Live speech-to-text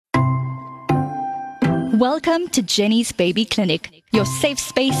Welcome to Jenny's Baby Clinic, your safe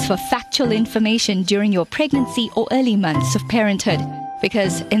space for factual information during your pregnancy or early months of parenthood.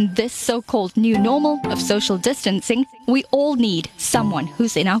 Because in this so-called new normal of social distancing, we all need someone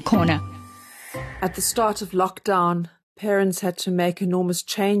who's in our corner. At the start of lockdown, parents had to make enormous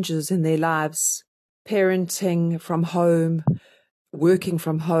changes in their lives. Parenting from home, working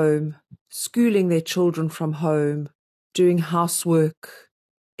from home, schooling their children from home, doing housework.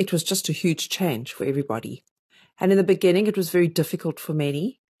 It was just a huge change for everybody. And in the beginning, it was very difficult for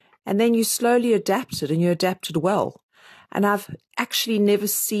many. And then you slowly adapted, and you adapted well. And I've actually never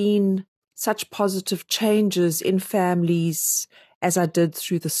seen such positive changes in families as I did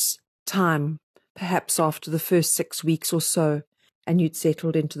through this time, perhaps after the first 6 weeks or so, and you'd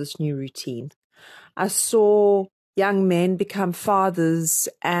settled into this new routine. I saw young men become fathers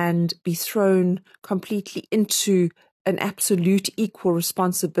and be thrown completely into an absolute equal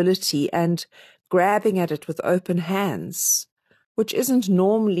responsibility and grabbing at it with open hands, which isn't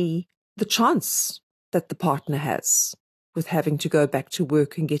normally the chance that the partner has with having to go back to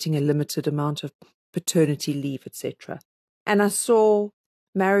work and getting a limited amount of paternity leave, etc. And I saw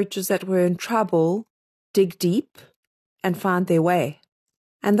marriages that were in trouble dig deep and find their way.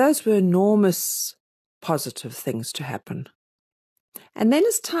 And those were enormous positive things to happen. And then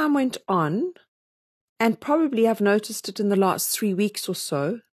as time went on, and probably I've noticed it in the last 3 weeks or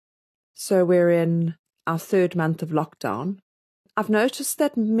so we're in our 3rd month of lockdown, I've noticed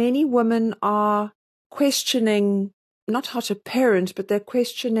that many women are questioning not how to parent, but they're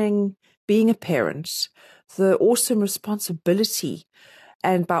questioning being a parent, the awesome responsibility,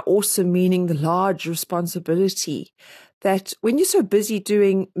 and by awesome meaning the large responsibility, that when you're so busy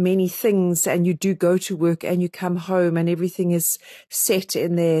doing many things and you do go to work and you come home and everything is set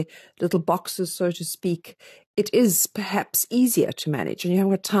in their little boxes, so to speak, it is perhaps easier to manage and you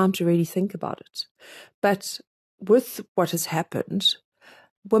haven't got time to really think about it. But with what has happened,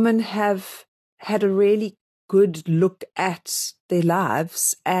 women have had a really good look at their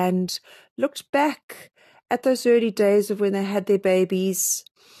lives and looked back at those early days of when they had their babies.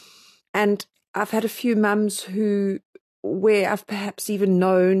 And I've had a few mums where I've perhaps even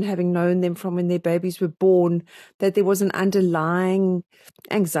known, having known them from when their babies were born, that there was an underlying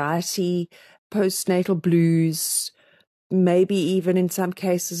anxiety, postnatal blues, maybe even in some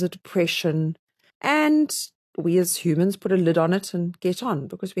cases a depression. And we as humans put a lid on it and get on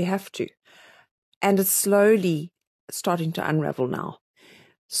because we have to. And it's slowly starting to unravel now.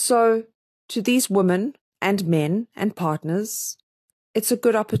 So to these women and men and partners, it's a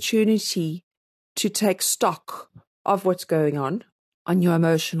good opportunity to take stock of what's going on your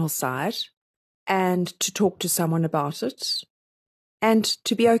emotional side and to talk to someone about it and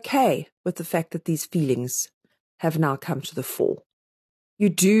to be okay with the fact that these feelings have now come to the fore. You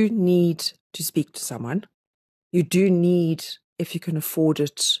do need to speak to someone. You do need, if you can afford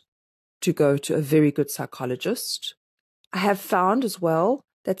it, to go to a very good psychologist. I have found as well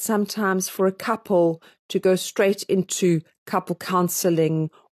that sometimes for a couple to go straight into couple counseling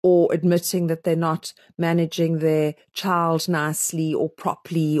or admitting that they're not managing their child nicely or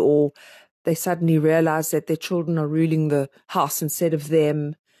properly, or they suddenly realize that their children are ruling the house instead of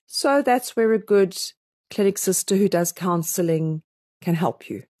them. So that's where a good clinic sister who does counseling can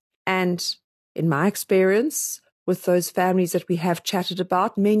help you. And in my experience, with those families that we have chatted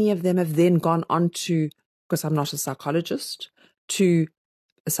about, many of them have then gone on to, because I'm not a psychologist, to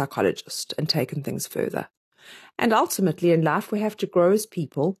a psychologist and taken things further. And ultimately in life, we have to grow as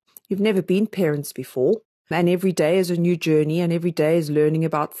people. You've never been parents before. And every day is a new journey and every day is learning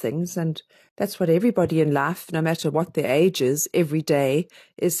about things. And that's what everybody in life, no matter what their age is, every day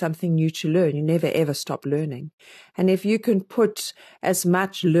is something new to learn. You never, ever stop learning. And if you can put as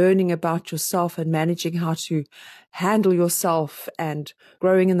much learning about yourself and managing how to handle yourself and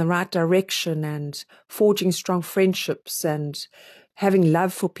growing in the right direction and forging strong friendships and having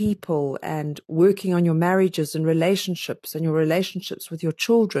love for people and working on your marriages and relationships and your relationships with your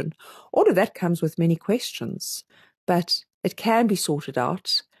children, all of that comes with many questions, but it can be sorted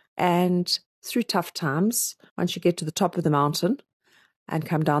out. And through tough times, once you get to the top of the mountain and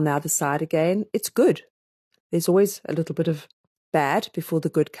come down the other side again, it's good. There's always a little bit of bad before the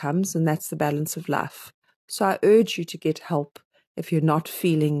good comes, and that's the balance of life. So I urge you to get help if you're not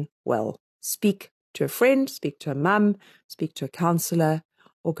feeling well. Speak to a friend, speak to a mum, speak to a counselor,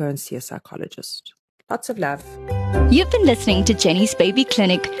 or go and see a psychologist. Lots of love. You've been listening to Jenny's Baby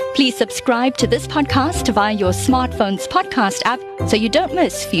Clinic. Please subscribe to this podcast via your smartphone's podcast app so you don't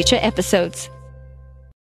miss future episodes.